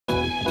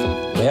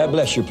May I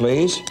bless you,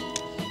 please.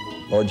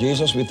 Lord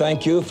Jesus, we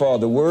thank you for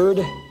the Word.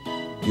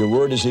 Your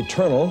Word is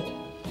eternal.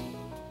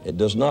 It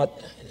does not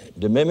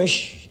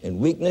diminish in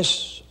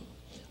weakness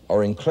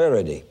or in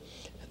clarity.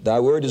 Thy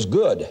Word is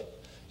good.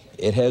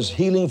 It has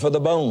healing for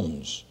the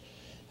bones.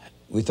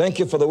 We thank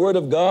you for the Word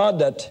of God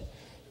that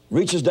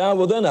reaches down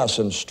within us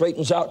and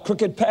straightens out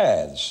crooked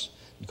paths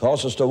and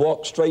causes us to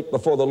walk straight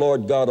before the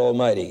Lord God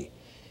Almighty.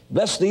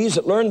 Bless these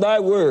that learn thy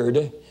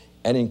Word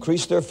and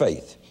increase their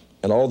faith.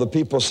 And all the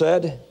people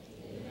said, amen.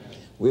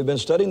 We've been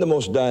studying the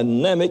most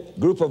dynamic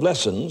group of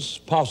lessons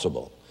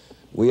possible.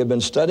 We have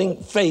been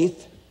studying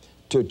faith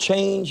to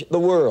change the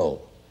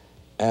world.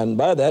 And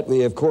by that,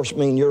 we of course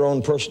mean your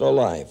own personal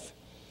life.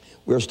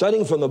 We're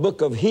studying from the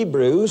book of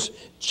Hebrews,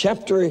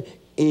 chapter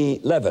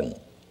 11.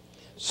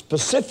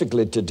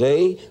 Specifically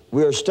today,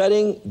 we're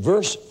studying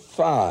verse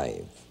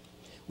 5.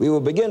 We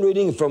will begin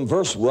reading from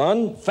verse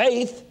 1.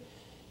 Faith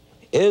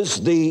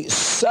is the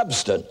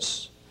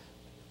substance.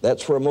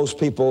 That's where most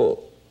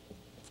people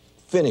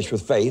finish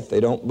with faith. They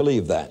don't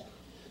believe that.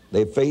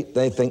 They think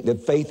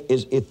that faith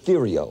is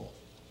ethereal.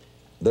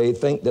 They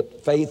think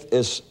that faith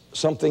is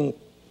something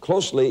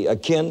closely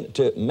akin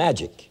to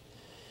magic.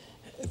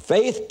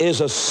 Faith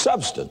is a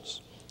substance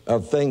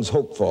of things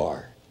hoped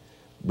for,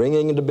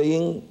 bringing into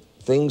being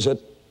things that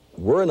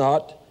were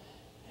not,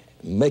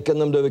 making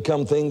them to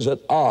become things that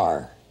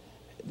are.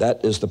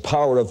 That is the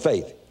power of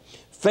faith.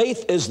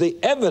 Faith is the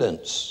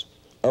evidence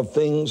of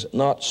things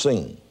not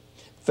seen.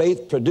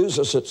 Faith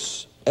produces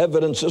its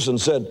evidences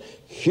and said,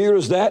 here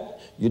is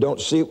that. You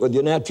don't see it with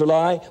your natural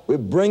eye. We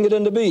bring it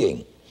into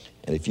being.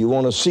 And if you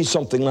want to see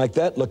something like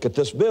that, look at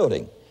this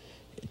building.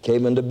 It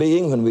came into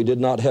being when we did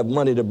not have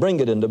money to bring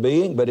it into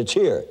being, but it's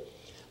here.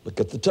 Look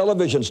at the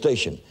television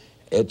station.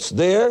 It's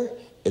there,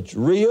 it's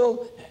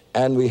real,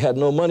 and we had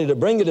no money to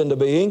bring it into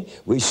being.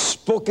 We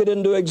spoke it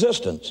into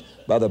existence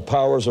by the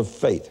powers of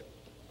faith.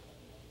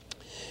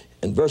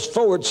 In verse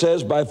 4 it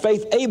says, by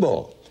faith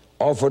Abel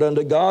offered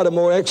unto God a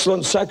more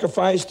excellent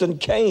sacrifice than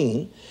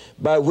Cain,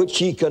 by which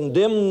he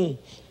obtained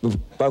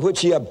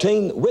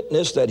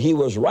witness that he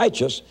was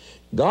righteous,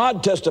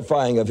 God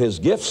testifying of his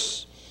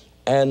gifts,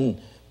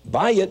 and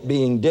by it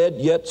being dead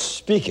yet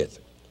speaketh.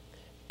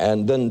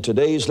 And then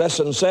today's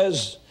lesson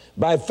says,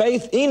 by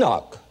faith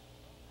Enoch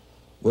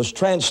was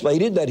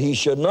translated that he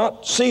should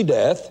not see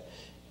death.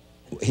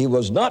 He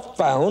was not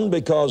found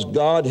because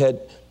God had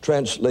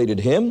translated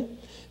him.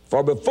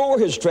 For before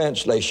his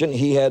translation,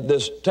 he had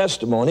this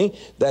testimony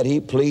that he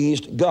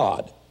pleased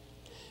God.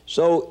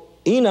 So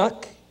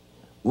Enoch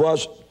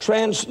was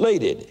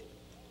translated.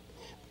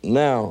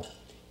 Now,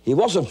 he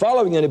wasn't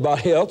following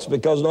anybody else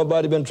because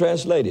nobody had been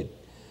translated.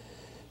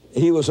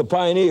 He was a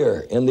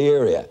pioneer in the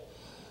area.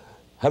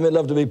 How many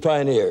love to be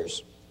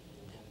pioneers?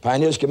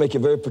 Pioneers can make you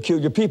very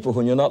peculiar people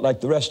when you're not like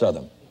the rest of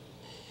them.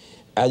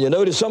 And you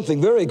notice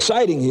something very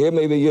exciting here.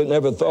 Maybe you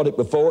never thought it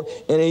before.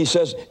 And he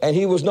says, and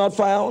he was not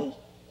found.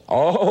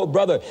 Oh,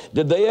 brother,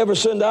 did they ever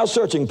send out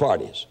searching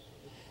parties?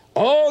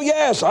 Oh,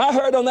 yes, I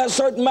heard on that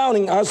certain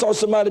mountain, I saw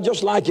somebody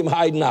just like him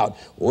hiding out.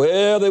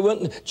 Well, they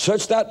went and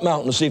searched that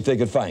mountain to see if they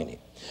could find him.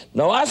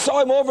 No, I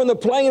saw him over in the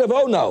plain of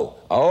Ono.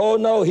 Oh,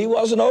 no, he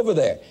wasn't over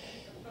there.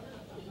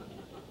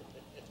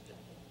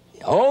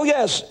 Oh,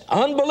 yes,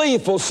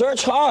 unbelief will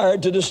search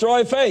hard to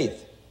destroy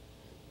faith.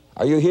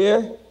 Are you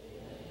here?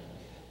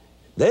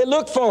 They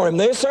looked for him.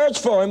 They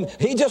searched for him.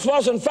 He just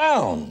wasn't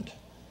found.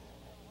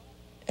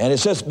 And it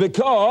says,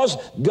 because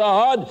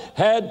God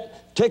had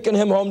taken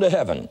him home to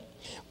heaven.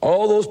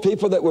 All those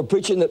people that were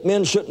preaching that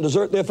men shouldn't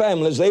desert their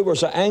families, they were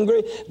so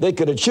angry, they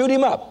could have chewed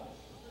him up.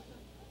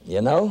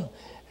 You know?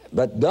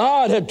 But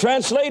God had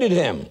translated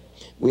him.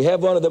 We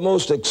have one of the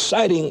most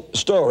exciting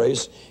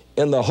stories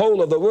in the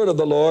whole of the word of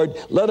the Lord.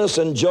 Let us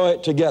enjoy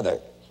it together.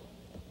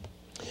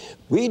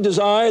 We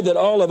desire that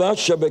all of us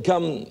shall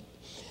become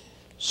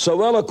so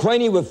well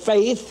acquainted with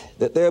faith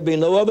that there be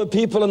no other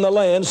people in the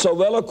land so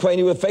well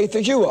acquainted with faith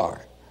as you are.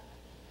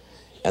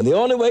 And the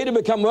only way to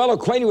become well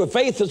acquainted with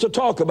faith is to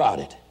talk about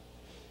it.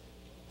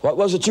 What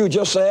was it you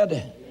just said?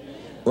 Amen.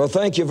 Well,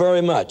 thank you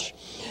very much.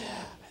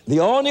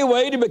 The only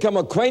way to become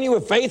acquainted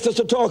with faith is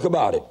to talk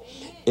about it.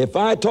 If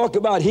I talk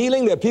about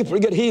healing, there are people who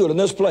get healed in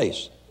this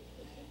place.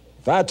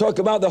 If I talk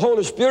about the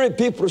Holy Spirit,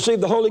 people receive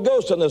the Holy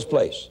Ghost in this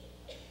place.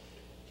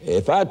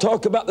 If I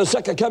talk about the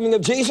second coming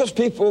of Jesus,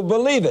 people will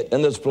believe it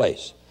in this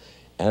place.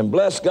 And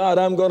bless God,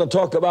 I'm going to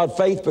talk about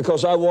faith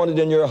because I want it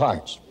in your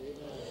hearts.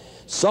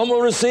 Some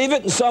will receive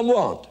it and some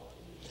won't.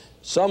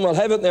 Some will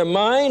have it in their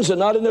minds and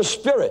not in their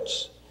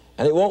spirits.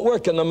 And it won't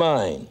work in the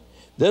mind.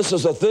 This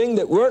is a thing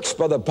that works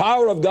by the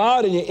power of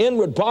God in your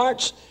inward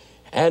parts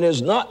and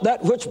is not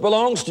that which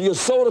belongs to your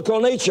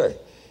soulical nature.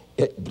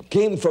 It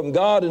came from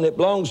God and it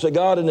belongs to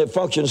God and it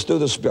functions through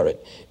the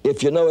Spirit.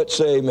 If you know it,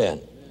 say amen.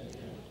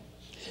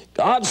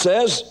 God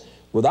says,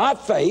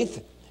 without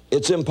faith,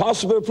 it's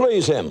impossible to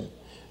please him.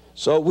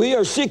 So we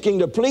are seeking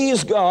to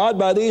please God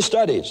by these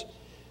studies.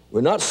 We're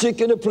not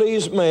seeking to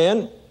please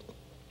man.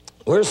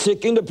 We're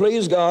seeking to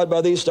please God by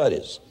these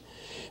studies.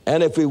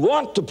 And if we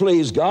want to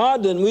please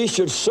God, then we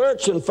should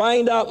search and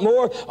find out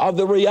more of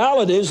the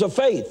realities of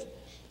faith.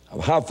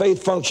 of how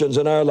faith functions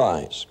in our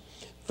lives.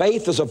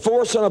 Faith is a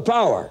force and a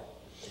power.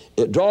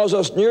 It draws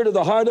us near to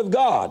the heart of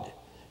God.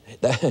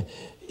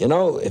 You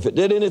know, if it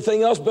did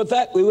anything else but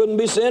that, we wouldn't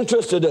be so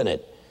interested in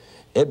it.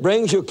 It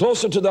brings you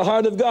closer to the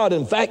heart of God.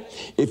 In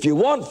fact, if you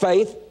want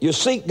faith, you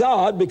seek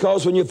God,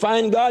 because when you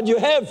find God, you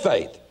have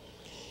faith.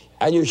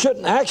 And you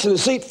shouldn't actually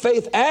seek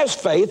faith as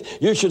faith.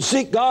 You should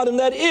seek God, and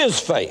that is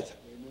faith.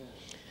 Amen.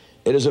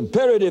 It is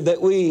imperative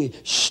that we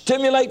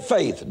stimulate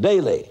faith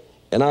daily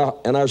in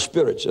our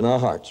spirits, in our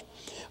hearts.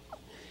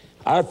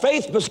 Our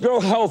faith must grow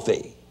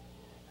healthy.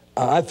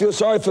 I feel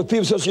sorry for people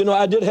who say, you know,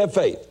 I did have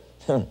faith.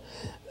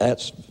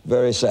 That's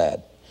very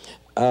sad.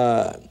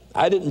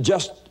 I didn't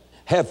just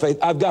have faith.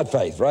 I've got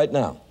faith right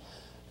now.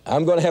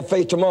 I'm going to have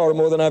faith tomorrow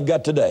more than I've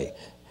got today.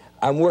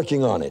 I'm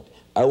working on it.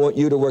 I want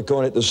you to work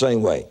on it the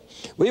same way.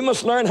 We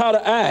must learn how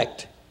to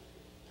act.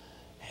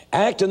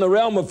 Act in the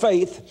realm of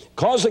faith,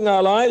 causing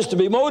our lives to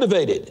be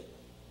motivated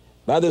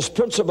by this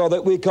principle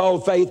that we call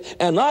faith,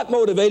 and not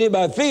motivated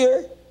by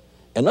fear,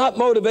 and not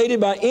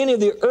motivated by any of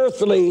the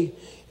earthly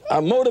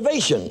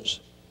motivations.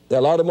 There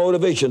are a lot of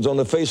motivations on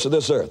the face of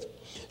this earth.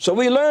 So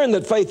we learn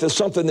that faith is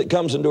something that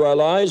comes into our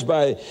lives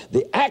by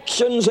the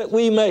actions that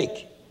we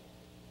make.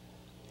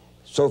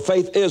 So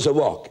faith is a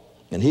walk.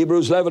 In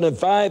Hebrews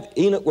 11:5,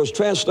 Enoch was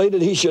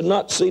translated, he should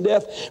not see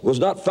death, was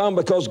not found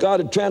because God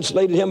had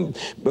translated him.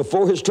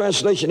 Before his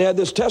translation, he had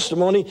this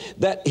testimony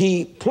that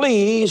he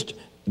pleased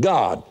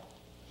God.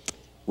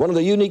 One of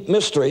the unique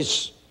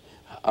mysteries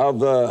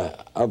of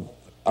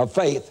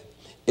faith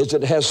is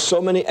that it has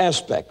so many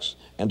aspects.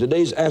 And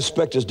today's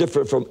aspect is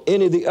different from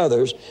any of the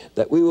others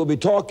that we will be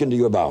talking to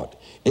you about.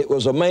 It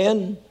was a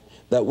man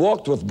that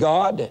walked with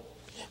God,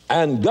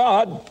 and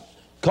God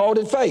called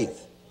it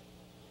faith.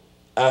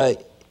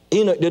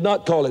 Enoch did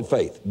not call it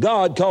faith.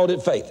 God called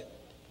it faith.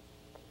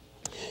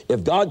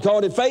 If God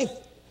called it faith,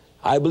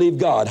 I believe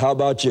God. How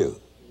about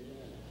you?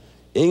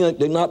 Enoch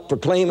did not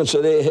proclaim and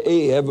say,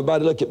 hey,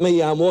 everybody look at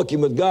me, I'm walking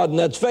with God, and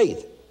that's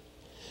faith.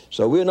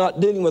 So we're not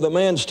dealing with a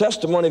man's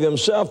testimony of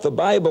himself. The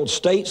Bible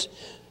states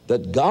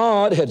that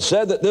God had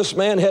said that this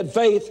man had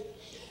faith,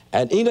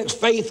 and Enoch's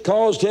faith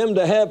caused him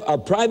to have a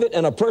private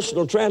and a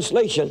personal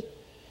translation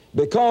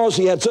because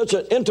he had such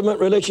an intimate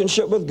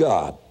relationship with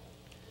God.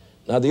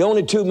 Now, the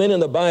only two men in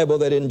the Bible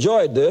that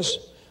enjoyed this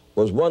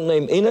was one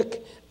named Enoch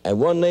and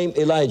one named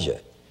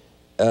Elijah.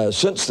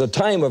 Since the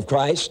time of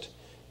Christ,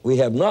 we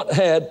have not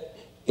had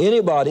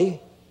anybody,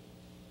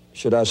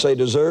 should I say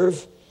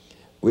deserve,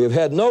 we have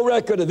had no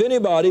record of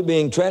anybody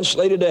being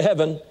translated to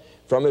heaven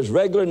from his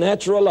regular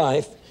natural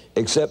life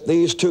except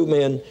these two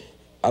men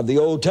of the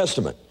Old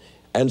Testament.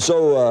 And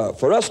so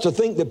for us to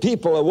think that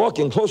people are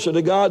walking closer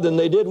to God than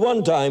they did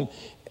one time,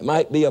 it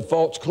might be a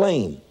false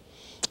claim.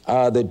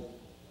 The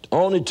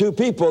only two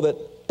people that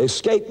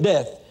escaped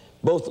death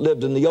both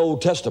lived in the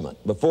Old Testament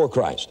before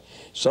Christ.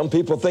 Some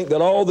people think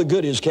that all the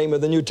goodies came in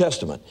the New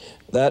Testament.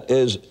 That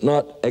is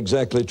not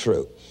exactly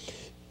true.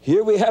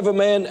 Here we have a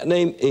man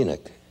named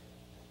Enoch,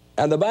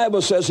 and the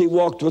Bible says he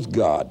walked with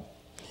God.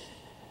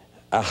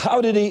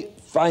 How did he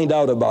find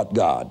out about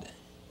God?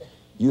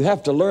 You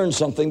have to learn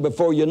something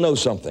before you know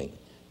something.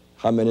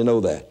 How many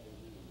know that?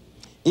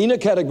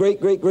 Enoch had a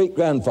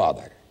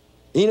great-great-great-grandfather.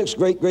 Enoch's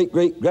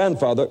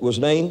great-great-great-grandfather was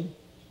named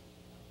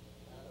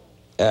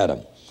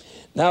Adam.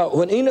 Now,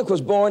 when Enoch was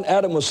born,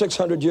 Adam was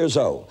 600 years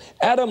old.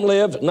 Adam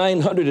lived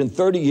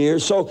 930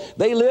 years, so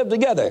they lived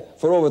together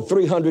for over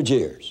 300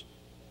 years.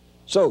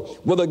 So,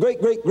 with a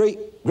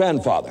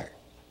great-great-great-grandfather,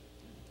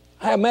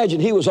 I imagine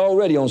he was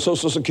already on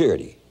Social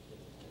Security.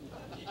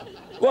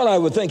 Well, I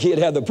would think he'd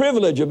have the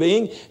privilege of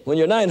being, when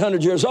you're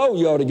 900 years old,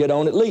 you ought to get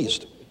on at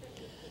least.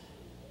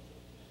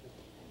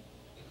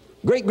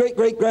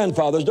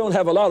 Great-great-great-grandfathers don't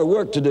have a lot of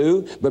work to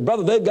do, but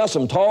brother, they've got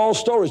some tall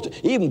stories.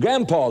 Even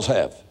grandpas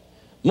have,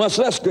 much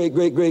less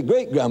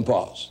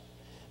great-great-great-great-grandpas.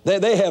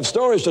 They have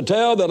stories to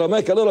tell that'll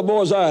make a little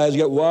boy's eyes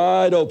get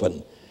wide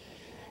open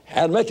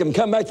and make him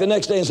come back the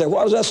next day and say,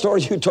 what was that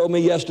story you told me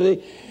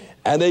yesterday?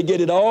 And they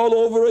get it all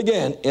over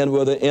again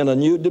in a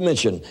new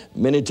dimension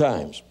many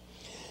times.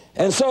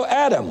 And so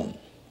Adam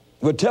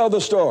would tell the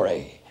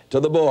story to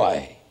the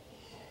boy.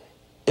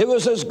 It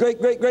was his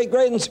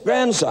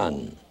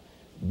great-great-great-grandson.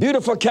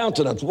 Beautiful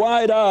countenance,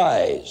 wide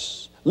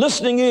eyes,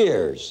 listening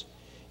ears.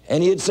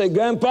 And he'd say,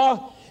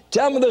 Grandpa,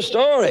 tell me the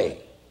story.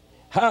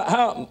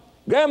 How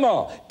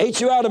Grandma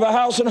ate you out of a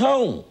house and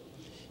home.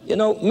 You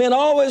know, men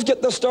always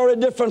get the story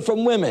different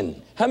from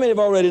women. How many have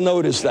already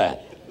noticed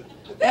that?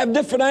 They have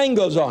different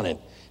angles on it.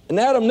 And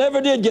Adam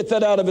never did get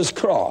that out of his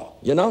craw,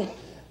 you know.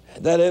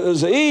 That it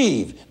was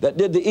Eve that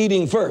did the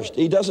eating first.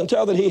 He doesn't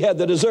tell that he had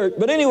the dessert.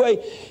 But anyway,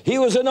 he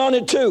was in on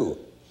it too.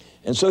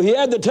 And so he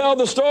had to tell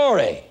the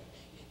story.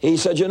 He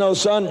said, you know,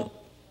 son,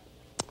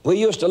 we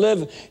used to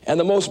live in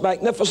the most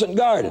magnificent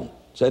garden.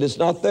 Said, it's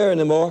not there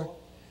anymore.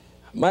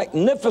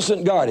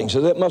 Magnificent garden.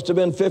 So that must have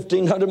been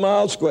 1,500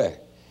 miles square.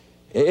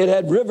 It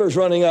had rivers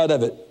running out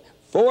of it.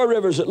 4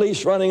 rivers at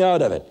least running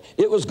out of it.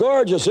 It was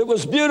gorgeous. It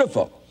was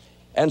beautiful.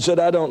 And said,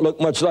 I don't look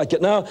much like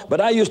it now,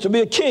 but I used to be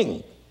a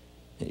king.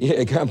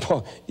 Yeah,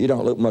 Grandpa, you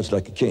don't look much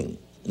like a king.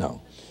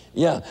 No.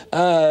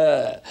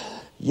 Yeah.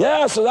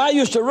 Yeah, so I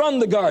used to run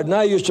the garden.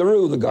 I used to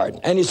rule the garden.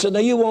 And he said, now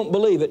you won't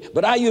believe it,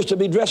 but I used to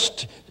be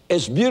dressed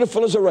as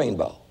beautiful as a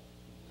rainbow.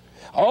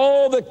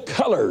 All the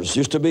colors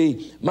used to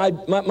be my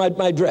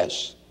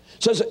dress.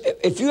 Says,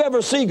 if you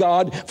ever see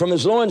God, from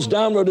his loins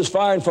downward is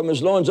fire, and from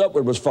his loins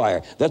upward was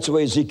fire. That's the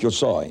way Ezekiel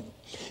saw him.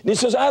 And he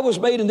says, I was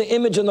made in the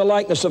image and the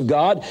likeness of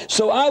God,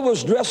 so I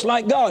was dressed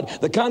like God.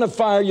 The kind of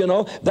fire, you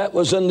know, that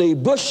was in the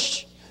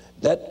bush,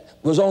 that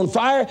was on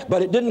fire,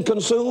 but it didn't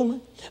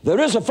consume. There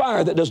is a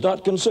fire that does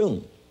not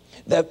consume.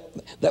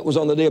 That was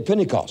on the day of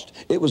Pentecost.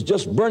 It was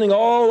just burning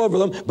all over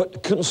them,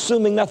 but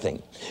consuming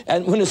nothing.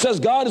 And when it says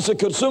God is a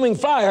consuming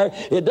fire,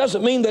 it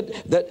doesn't mean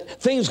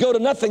that things go to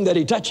nothing that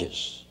he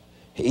touches.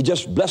 He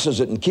just blesses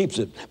it and keeps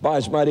it by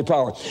his mighty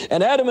power.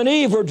 And Adam and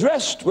Eve were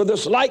dressed with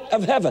this light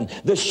of heaven,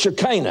 this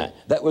Shekinah,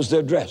 that was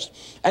their dress.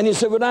 And he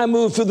said, when I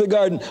moved through the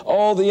garden,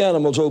 all the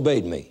animals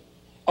obeyed me.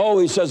 Oh,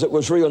 he says it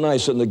was real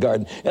nice in the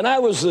garden. And I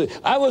was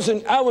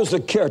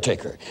the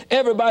caretaker.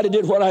 Everybody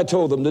did what I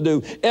told them to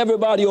do.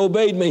 Everybody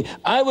obeyed me.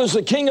 I was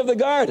the king of the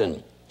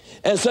garden.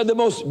 And said the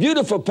most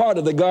beautiful part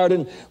of the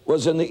garden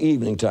was in the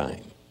evening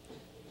time.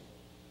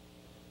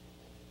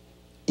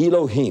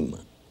 Elohim,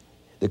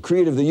 the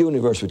creator of the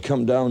universe, would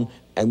come down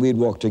and we'd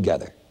walk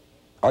together.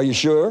 Are you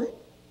sure?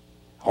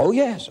 Oh,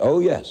 yes. Oh,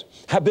 yes.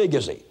 How big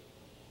is he?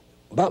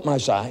 About my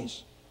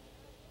size.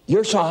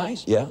 Your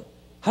size? Yeah.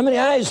 How many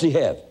eyes does he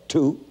have?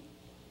 2.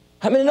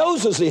 How many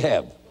noses does he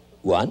have?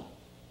 1.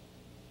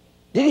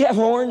 Did he have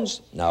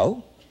horns?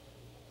 No.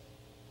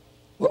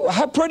 Well,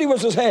 how pretty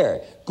was his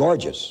hair?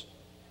 Gorgeous.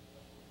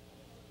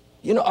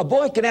 You know, a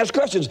boy can ask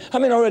questions. How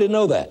many already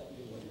know that?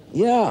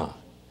 Yeah.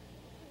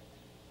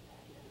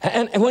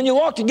 And when you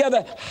walk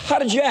together, how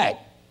did you act?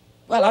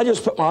 Well, I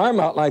just put my arm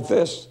out like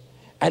this,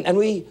 and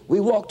we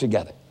walked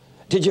together.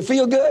 Did you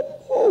feel good?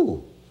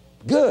 Oh,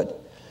 good.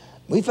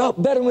 We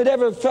felt better than we'd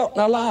ever felt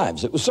in our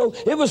lives. It was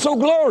so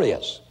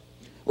glorious.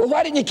 Well,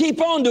 why didn't you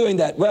keep on doing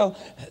that? Well,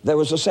 there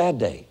was a sad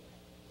day.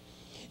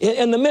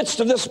 In the midst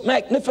of this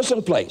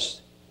magnificent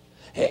place,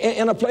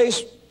 in a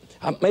place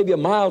maybe a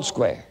mile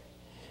square,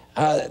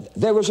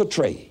 there was a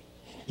tree.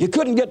 You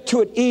couldn't get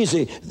to it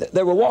easy.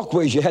 There were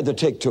walkways you had to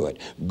take to it.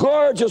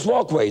 Gorgeous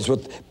walkways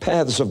with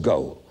paths of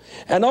gold.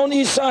 And on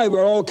each side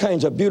were all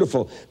kinds of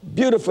beautiful,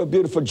 beautiful,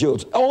 beautiful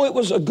jewels. Oh, it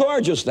was a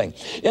gorgeous thing.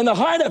 In the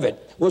heart of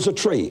it was a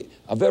tree,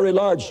 a very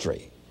large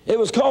tree. It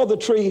was called the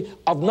tree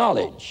of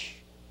knowledge,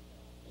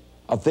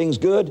 of things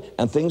good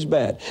and things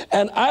bad.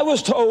 And I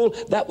was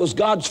told that was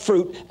God's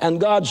fruit and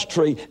God's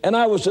tree, and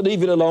I was to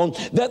leave it alone,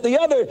 that the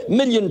other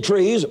million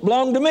trees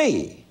belonged to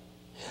me.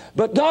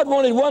 But God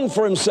wanted one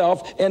for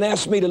himself and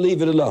asked me to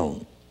leave it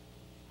alone.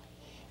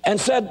 And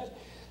said,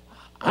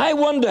 I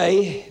one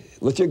day,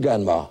 with your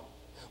grandma,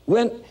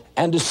 went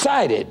and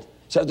decided,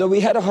 so that we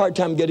had a hard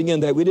time getting in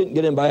there. We didn't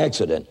get in by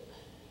accident.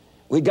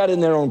 We got in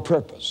there on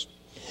purpose.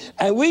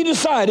 And we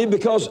decided,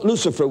 because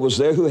Lucifer was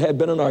there, who had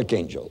been an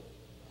archangel.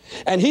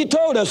 And he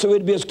told us that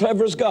we'd be as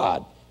clever as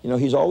God. You know,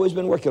 he's always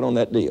been working on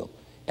that deal.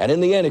 And in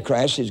the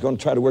Antichrist, he's going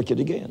to try to work it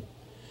again.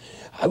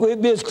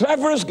 We'd be as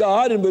clever as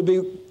God and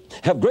we'd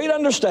have great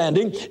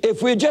understanding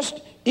if we'd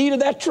just eat of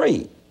that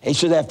tree. He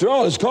said, after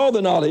all, it's called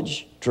the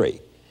knowledge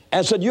tree.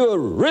 And said, you'll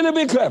really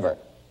be clever.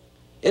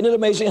 Isn't it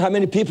amazing how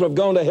many people have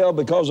gone to hell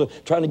because of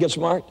trying to get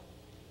smart?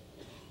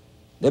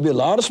 There'll be a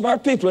lot of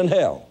smart people in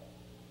hell.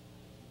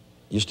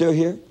 You still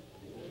here?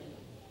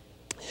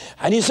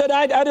 And he said,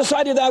 I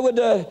decided I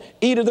would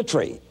eat of the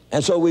tree.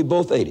 And so we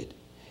both ate it.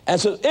 And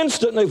so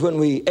instantly when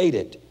we ate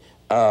it,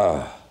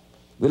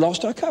 we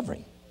lost our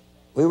covering.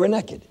 We were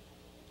naked.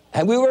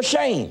 And we were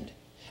ashamed.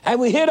 And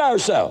we hid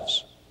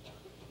ourselves.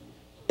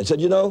 And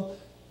said, you know,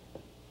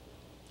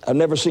 I've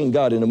never seen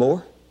God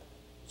anymore.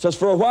 Says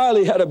for a while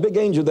he had a big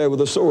angel there with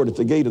a sword at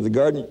the gate of the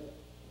garden.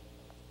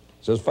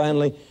 Says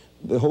finally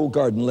the whole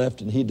garden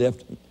left and he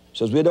left.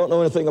 Says we don't know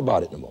anything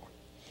about it anymore.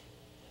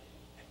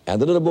 And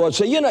the little boy would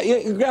say, you know,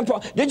 Grandpa,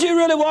 did you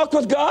really walk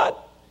with God?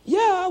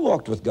 Yeah, I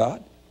walked with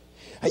God.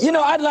 You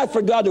know, I'd like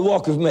for God to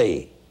walk with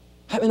me.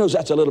 How many knows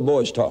that's a little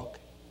boy's talk?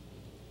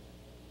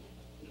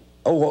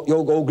 Oh,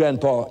 old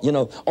grandpa, you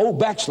know, old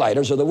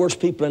backsliders are the worst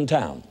people in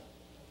town.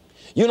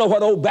 You know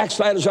what old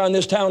backsliders are in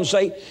this town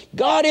say?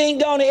 God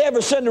ain't going to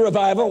ever send a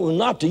revival. Well,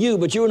 not to you,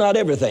 but you're not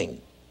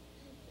everything.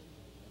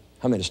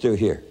 How many are still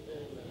here?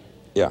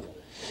 Yeah.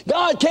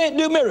 God can't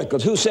do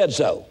miracles. Who said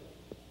so?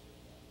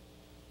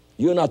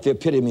 You're not the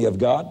epitome of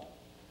God.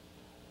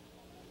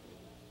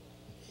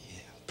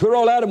 Poor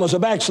old Adam was a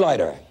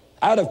backslider.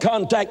 Out of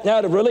contact and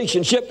out of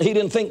relationship. He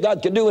didn't think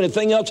God could do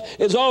anything else.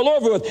 It's all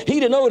over with. He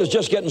didn't know it was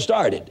just getting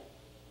started.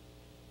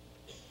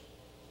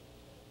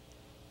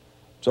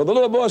 So the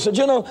little boy said,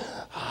 you know,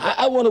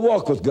 I want to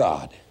walk with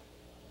God.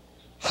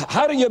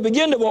 How do you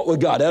begin to walk with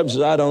God? Adam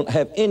says, I don't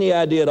have any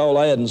idea at all.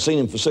 I hadn't seen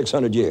him for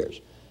 600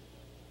 years.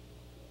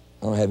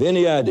 I don't have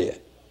any idea.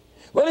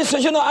 Well, he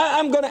says, you know,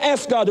 I'm going to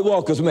ask God to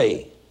walk with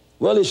me.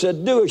 Well, he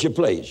said, do as you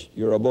please.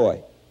 You're a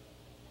boy.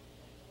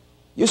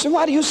 You say,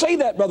 why do you say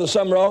that, Brother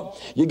Sumrall?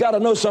 You got to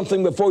know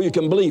something before you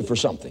can believe for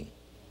something.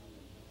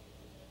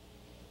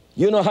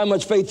 You know how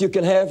much faith you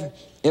can have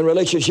in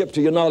relationship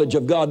to your knowledge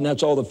of God, and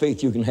that's all the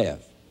faith you can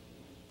have.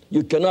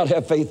 You cannot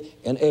have faith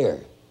in air,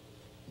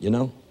 you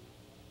know,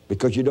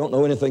 because you don't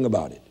know anything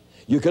about it.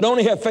 You can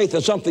only have faith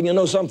in something you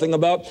know something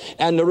about,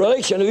 and the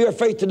relation of your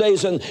faith today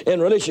is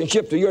in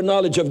relationship to your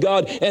knowledge of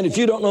God, and if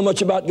you don't know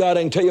much about God,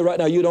 I can tell you right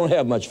now, you don't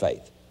have much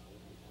faith.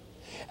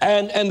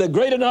 And the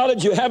greater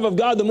knowledge you have of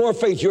God, the more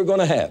faith you're going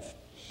to have.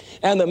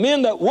 And the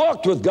men that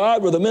walked with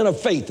God were the men of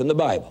faith in the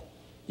Bible.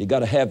 You got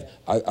to have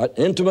an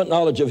intimate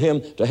knowledge of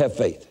Him to have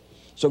faith.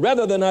 So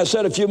rather than, I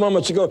said a few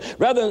moments ago,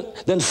 rather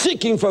than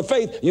seeking for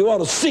faith, you ought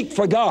to seek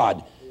for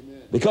God.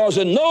 Amen. Because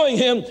in knowing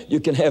Him, you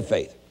can have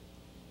faith.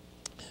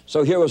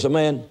 So here was a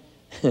man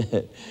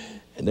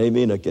named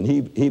Enoch, and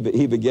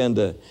he began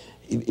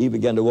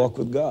to walk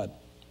with God.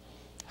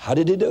 How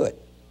did he do it?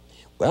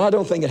 Well, I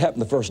don't think it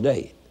happened the first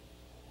day.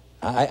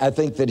 I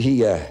think that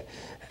he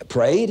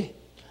prayed,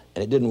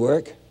 and it didn't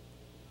work.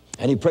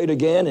 And he prayed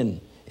again,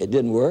 and it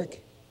didn't work.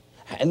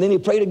 And then he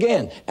prayed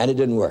again, and it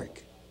didn't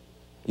work.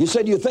 You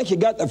said, you think you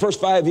got the first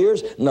 5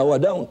 years? No, I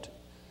don't.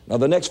 Nor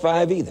the next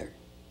 5 either.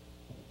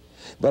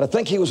 But I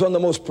think he was one of the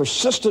most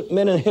persistent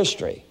men in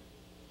history,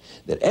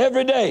 that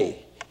every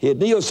day he'd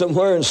kneel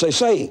somewhere and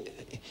say,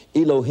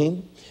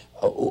 Elohim,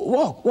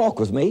 walk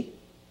with me.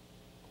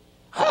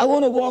 I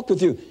want to walk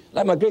with you,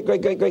 like my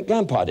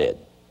great-great-great-great-grandpa did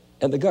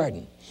in the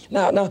garden.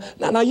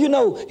 Now, you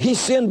know, he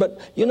sinned, but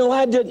you know,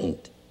 I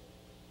didn't.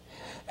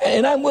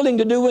 And I'm willing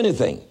to do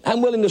anything.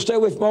 I'm willing to stay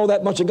away from all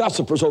that bunch of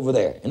gossipers over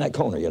there in that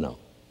corner, you know.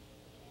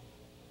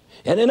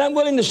 And I'm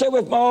willing to stay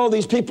away from all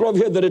these people over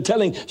here that are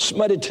telling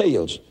smutty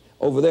tales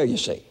over there, you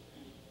see.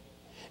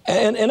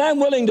 And I'm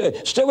willing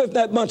to stay away from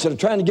that bunch that are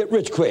trying to get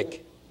rich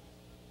quick.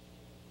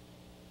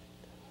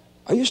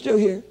 Are you still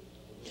here?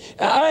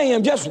 I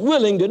am just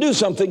willing to do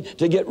something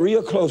to get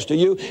real close to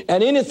you.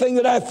 And anything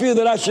that I feel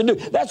that I should do,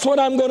 that's what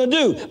I'm going to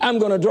do. I'm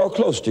going to draw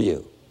close to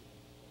you.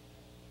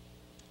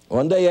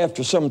 One day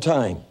after some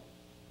time,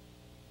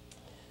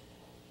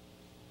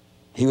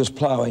 he was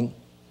plowing.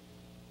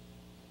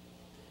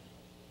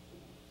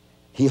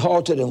 He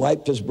halted and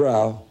wiped his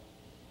brow,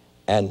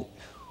 and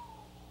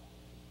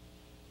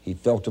he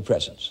felt the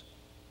presence.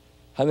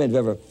 How many have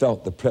ever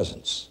felt the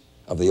presence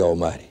of the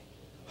Almighty?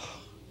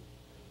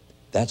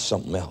 That's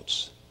something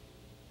else.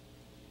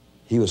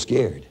 He was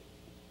scared.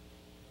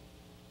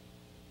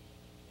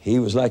 He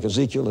was like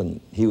Ezekiel, and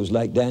he was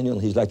like Daniel,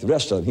 and he's like the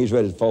rest of them. He was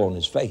ready to fall on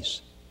his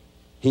face.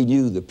 He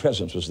knew the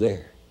presence was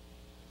there.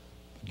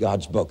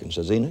 God spoke and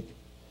says, Enoch,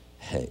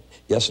 hey,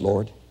 yes,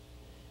 Lord.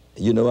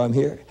 You know I'm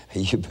here?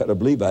 You better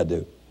believe I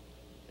do.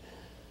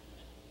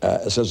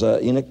 Says,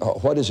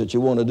 Enoch, what is it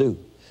you want to do?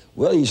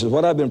 Well, he says,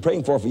 what I've been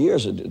praying for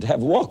years is to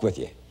have a walk with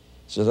you. He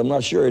says, I'm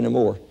not sure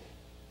anymore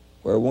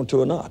whether I want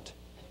to or not.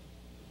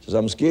 He says,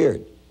 I'm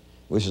scared.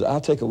 Well, he says, I'll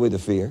take away the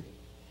fear.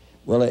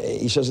 Well,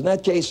 he says, in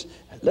that case,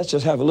 let's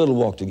just have a little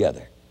walk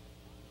together.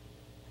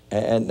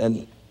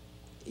 And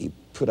he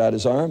put out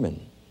his arm,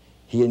 and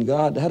he and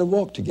God had a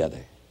walk together.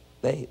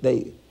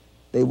 They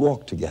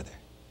walked together.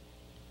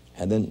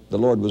 And then the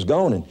Lord was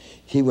gone, and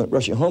he went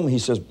rushing home, and he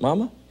says,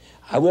 Mama,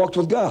 I walked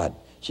with God.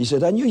 She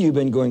said, I knew you've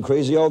been going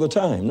crazy all the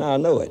time. Now I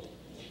know it.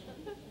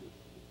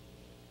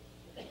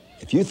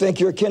 If you think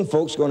your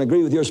kinfolk's going to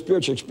agree with your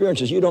spiritual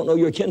experiences, you don't know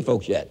your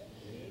kinfolks yet.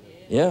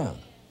 Yeah.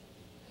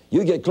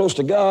 You get close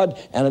to God,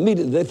 and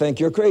immediately they think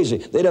you're crazy.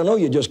 They don't know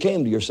you just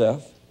came to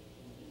yourself.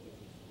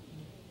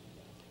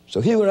 So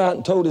he went out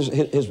and told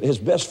his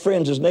best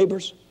friends, his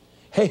neighbors,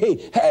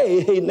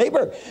 hey,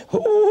 neighbor.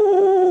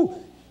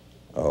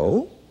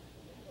 Oh.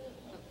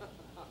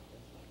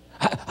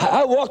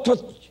 I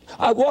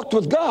walked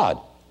with God.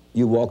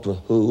 You walked with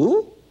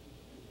who?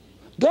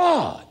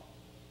 God.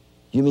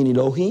 You mean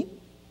Elohim?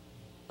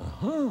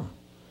 Uh-huh.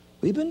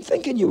 We've been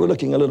thinking you were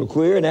looking a little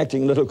queer and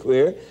acting a little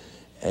queer.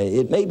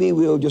 It may be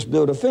we'll just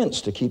build a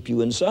fence to keep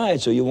you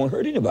inside so you won't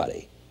hurt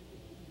anybody.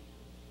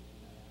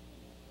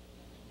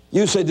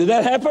 You say, did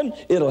that happen?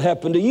 It'll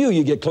happen to you.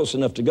 You get close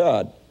enough to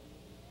God.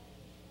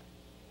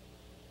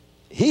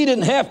 He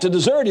didn't have to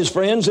desert his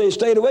friends. They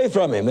stayed away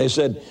from him. They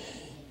said,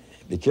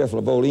 be careful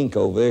of old Ink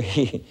over there.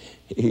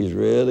 He's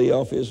really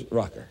off his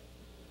rocker.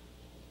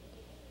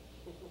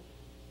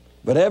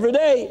 But every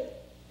day,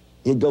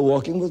 he'd go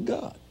walking with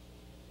God.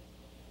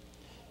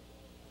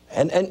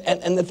 And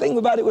the thing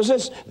about it was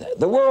this,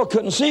 the world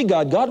couldn't see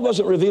God. God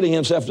wasn't revealing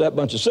himself to that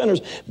bunch of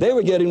sinners. They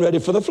were getting ready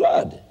for the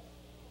flood,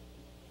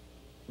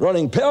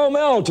 running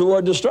pell-mell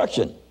toward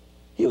destruction.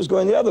 He was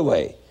going the other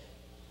way.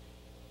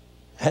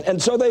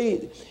 And so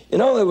they, you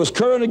know, it was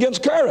current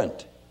against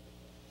current.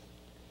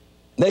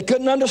 They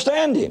couldn't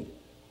understand him.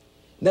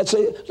 And they'd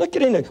say, look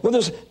at him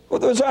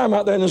with his arm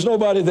out there and there's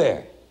nobody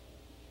there.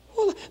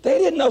 Well, they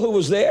didn't know who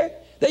was there.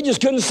 They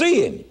just couldn't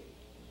see him.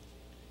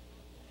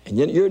 And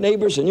yet your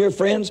neighbors and your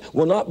friends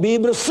will not be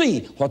able to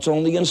see what's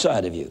on the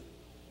inside of you.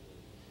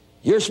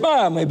 Your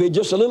smile may be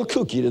just a little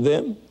kooky to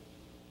them.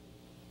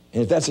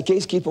 And if that's the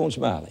case, keep on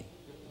smiling.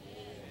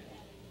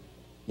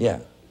 Yeah.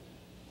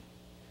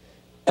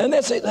 And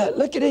they say,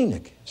 look at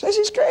Enoch. Says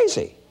he's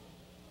crazy.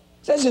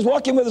 Says he's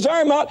walking with his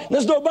arm out and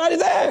there's nobody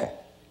there.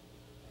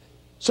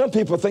 Some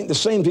people think the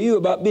same to you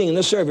about being in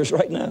this service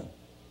right now.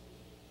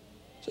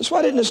 Says,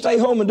 why didn't you stay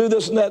home and do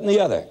this and that and the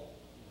other?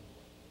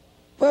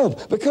 Well,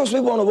 because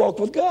we want to walk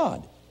with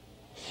God.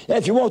 And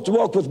if you want to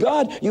walk with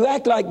God, you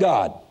act like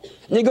God.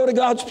 And you go to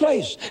God's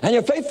place. And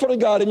you're faithful to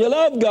God. And you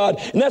love God.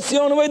 And that's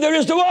the only way there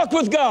is to walk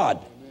with God.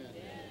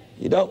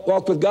 You don't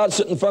walk with God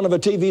sitting in front of a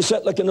TV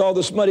set looking at all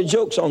the smutty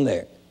jokes on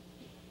there.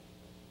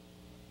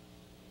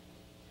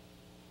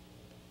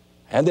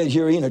 And they'd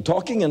hear Enoch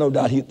talking, and no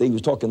doubt he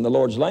was talking the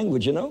Lord's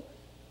language, you know.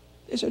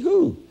 They said,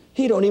 who?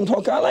 He don't even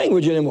talk our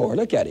language anymore.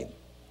 Look at him.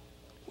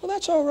 Well,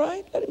 that's all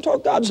right. Let him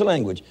talk God's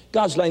language.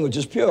 God's language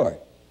is pure.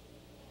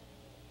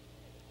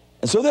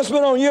 And so this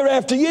went on year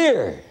after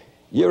year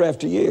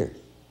after year.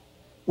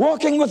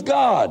 Walking with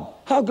God.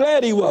 How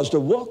glad he was to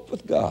walk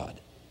with God.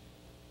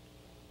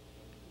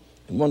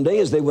 And one day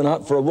as they went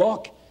out for a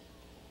walk,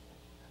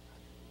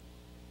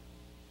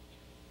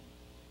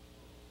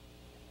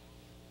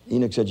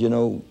 Enoch said, you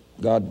know,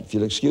 God, if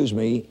you'll excuse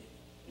me,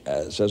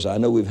 says, I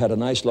know we've had a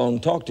nice long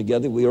talk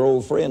together. We are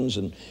old friends,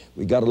 and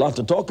we got a lot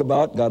to talk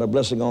about. Got a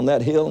blessing on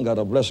that hill, and got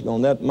a blessing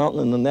on that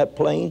mountain and on that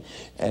plain.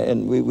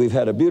 And we've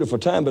had a beautiful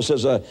time. But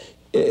says,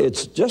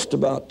 it's just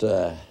about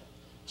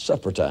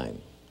supper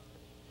time.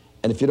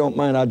 And if you don't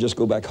mind, I'll just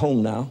go back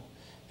home now,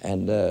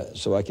 and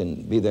so I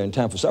can be there in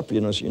time for supper.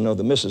 You know,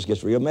 the missus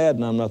gets real mad,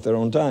 and I'm not there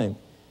on time.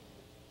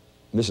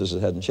 Missus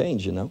hadn't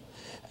changed, you know.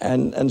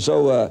 And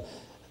so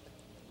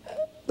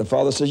the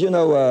father says, you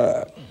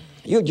know,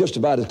 you're just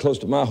about as close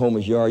to my home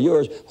as you are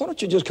yours. Why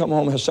don't you just come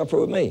home and have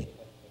supper with me?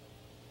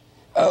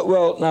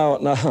 Well,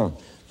 now,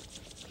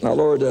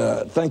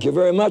 Lord, thank you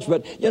very much,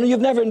 but, you know,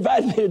 you've never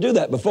invited me to do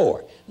that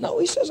before. No,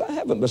 he says, I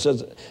haven't, but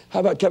says,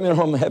 how about coming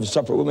home and having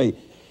supper with me?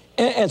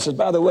 And says,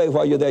 by the way,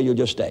 while you're there, you'll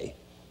just stay.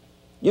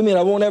 You mean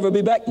I won't ever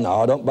be back?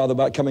 No, don't bother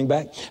about coming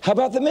back. How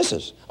about the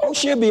missus? Oh,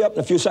 she'll be up in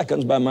a few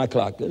seconds by my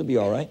clock. It'll be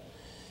all right.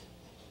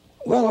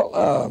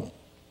 Well,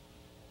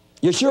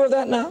 you sure of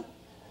that now?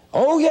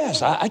 Oh,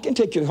 yes, I can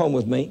take you home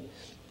with me.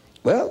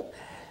 Well,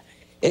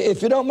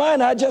 if you don't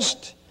mind, I'd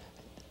just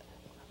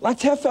like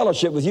to have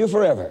fellowship with you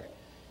forever.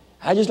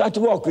 I just like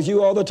to walk with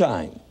you all the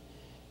time.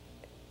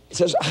 He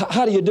says,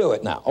 how do you do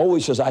it now? Oh,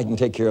 he says, I can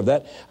take care of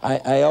that.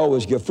 I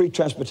always give free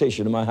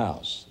transportation to my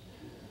house.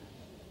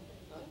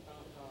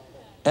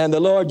 And the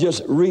Lord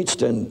just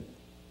reached and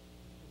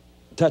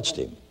touched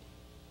him.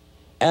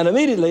 And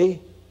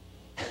immediately,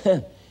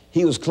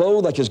 he was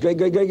clothed like his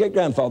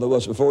great-great-great-great-grandfather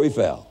was before he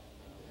fell.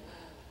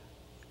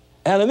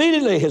 And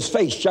immediately his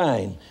face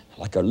shined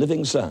like a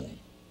living sun.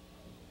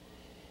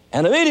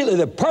 And immediately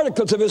the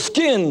particles of his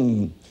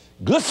skin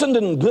glistened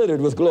and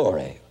glittered with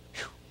glory.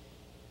 Whew.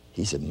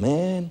 He said,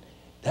 man,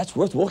 that's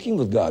worth walking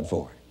with God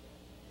for.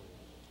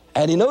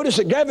 And he noticed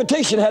that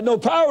gravitation had no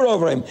power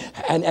over him.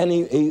 And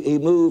he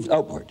moved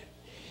upward.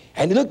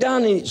 And he looked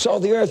down and he saw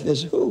the earth and he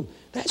said, ooh,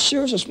 that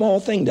sure is a small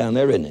thing down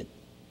there, isn't it?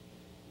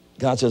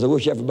 God says, I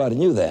wish everybody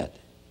knew that.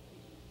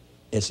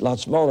 It's a lot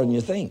smaller than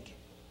you think.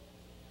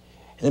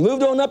 And they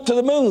moved on up to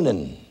the moon,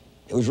 and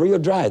it was real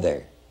dry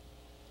there.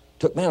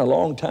 Took man a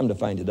long time to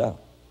find it out.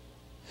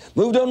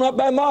 Moved on up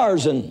by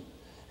Mars, and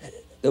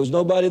there was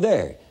nobody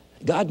there.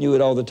 God knew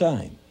it all the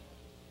time.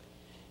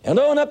 And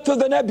on up to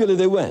the nebula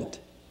they went.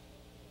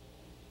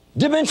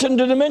 Dimension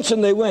to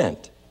dimension they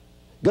went.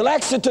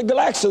 Galaxy to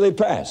galaxy they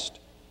passed.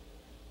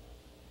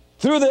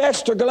 Through the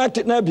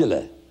extragalactic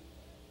nebula.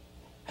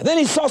 And then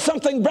he saw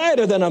something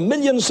brighter than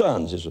 1,000,000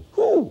 suns. He said,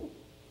 whoo.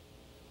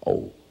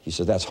 Oh, he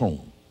said, that's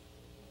home.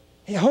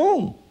 Hey,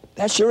 home,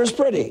 that sure is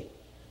pretty.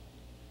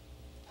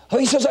 Oh,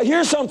 he says, I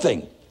hear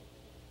something.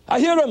 I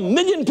hear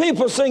 1,000,000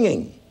 people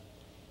singing.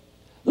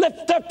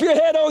 Lift up your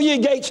head, O ye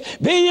gates.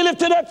 Be ye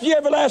lifted up, ye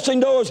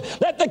everlasting doors.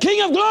 Let the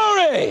King of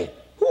glory.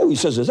 Ooh, he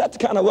says, is that the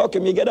kind of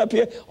welcome you get up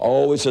here?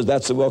 Oh, he says,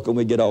 that's the welcome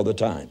we get all the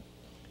time.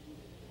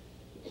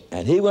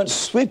 And he went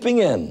sweeping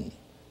in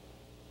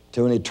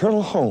to an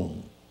eternal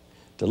home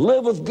to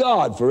live with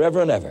God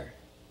forever and ever.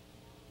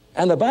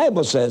 And the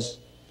Bible says,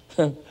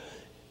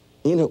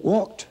 Enoch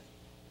walked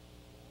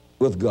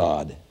with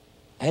God,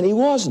 and he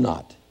was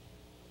not,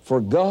 for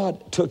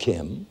God took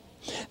him,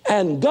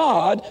 and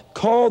God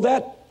called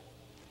that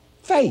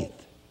faith.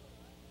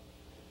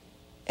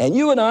 And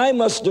you and I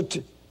must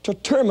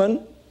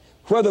determine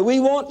whether we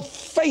want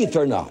faith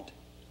or not.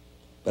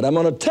 But I'm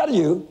going to tell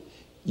you,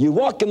 you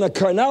walk in the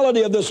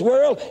carnality of this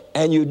world,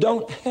 and you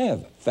don't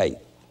have faith.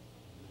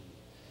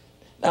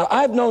 Now,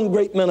 I've known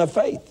great men of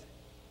faith.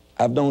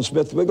 I've known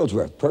Smith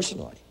Wigglesworth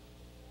personally.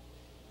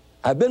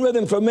 I've been with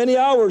him for many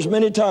hours,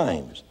 many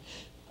times.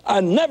 I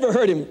never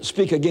heard him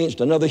speak against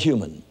another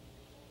human.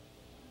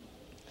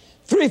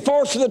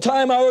 3/4 of the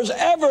time I was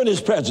ever in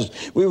his presence,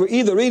 we were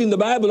either reading the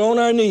Bible or on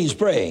our knees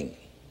praying.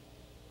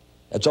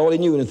 That's all he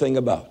knew anything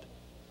about.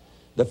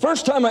 The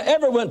first time I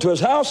ever went to his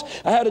house,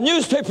 I had a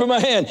newspaper in my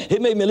hand. He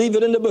made me leave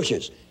it in the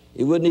bushes.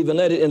 He wouldn't even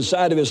let it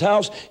inside of his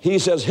house. He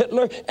says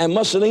Hitler and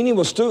Mussolini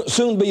will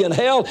soon be in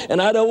hell,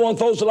 and I don't want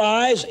those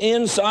lies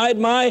inside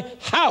my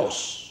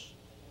house.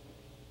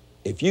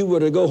 If you were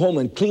to go home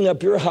and clean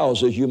up your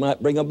houses, you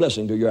might bring a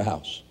blessing to your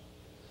house.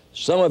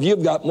 Some of you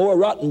have got more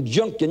rotten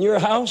junk in your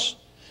house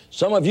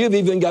Some of you have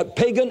even got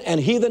pagan and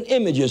heathen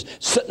images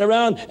sitting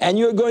around, and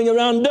you're going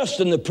around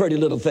dusting the pretty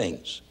little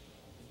things.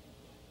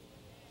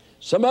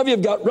 Some of you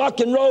have got rock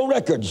and roll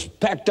records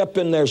packed up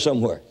in there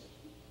somewhere.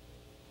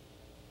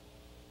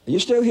 Are you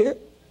still here?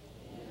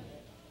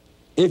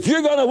 If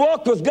you're going to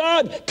walk with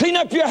God, clean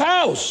up your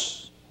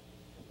house.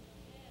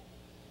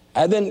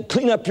 And then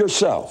clean up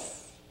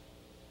yourself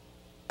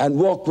and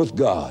walk with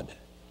God.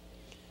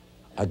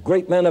 A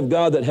great man of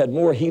God that had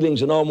more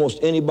healings than almost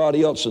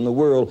anybody else in the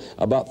world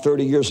about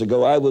 30 years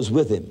ago, I was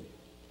with him.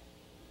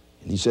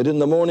 And he said, in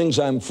the mornings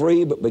I'm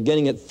free, but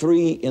beginning at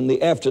 3 in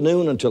the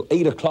afternoon until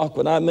 8 o'clock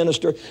when I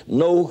minister,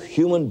 no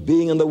human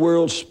being in the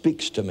world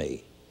speaks to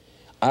me.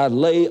 I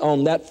lay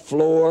on that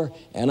floor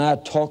and I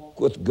talk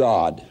with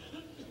God.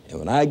 And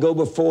when I go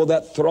before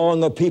that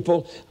throng of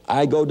people,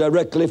 I go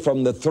directly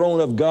from the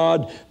throne of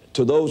God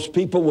to those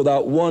people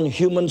without one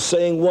human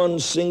saying one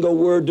single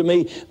word to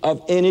me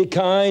of any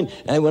kind.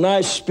 And when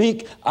I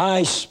speak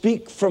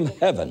from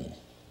heaven.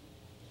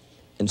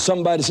 And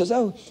somebody says,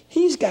 oh,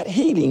 he's got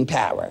healing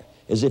power,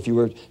 as if you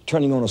were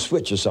turning on a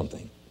switch or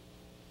something.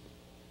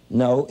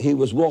 No, he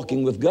was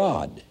walking with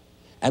God.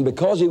 And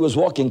because he was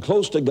walking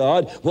close to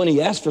God, when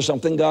he asked for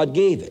something, God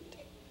gave it.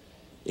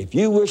 If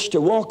you wish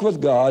to walk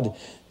with God,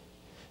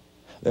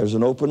 there's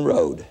an open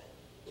road.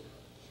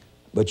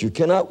 But you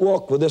cannot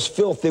walk with this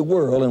filthy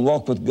world and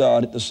walk with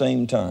God at the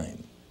same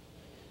time.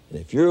 And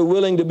if you're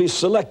willing to be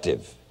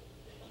selective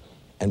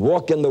and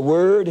walk in the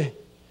Word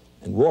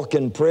and walk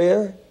in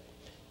prayer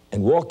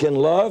and walk in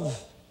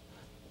love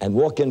and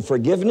walk in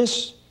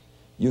forgiveness,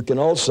 you can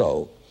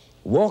also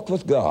walk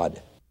with God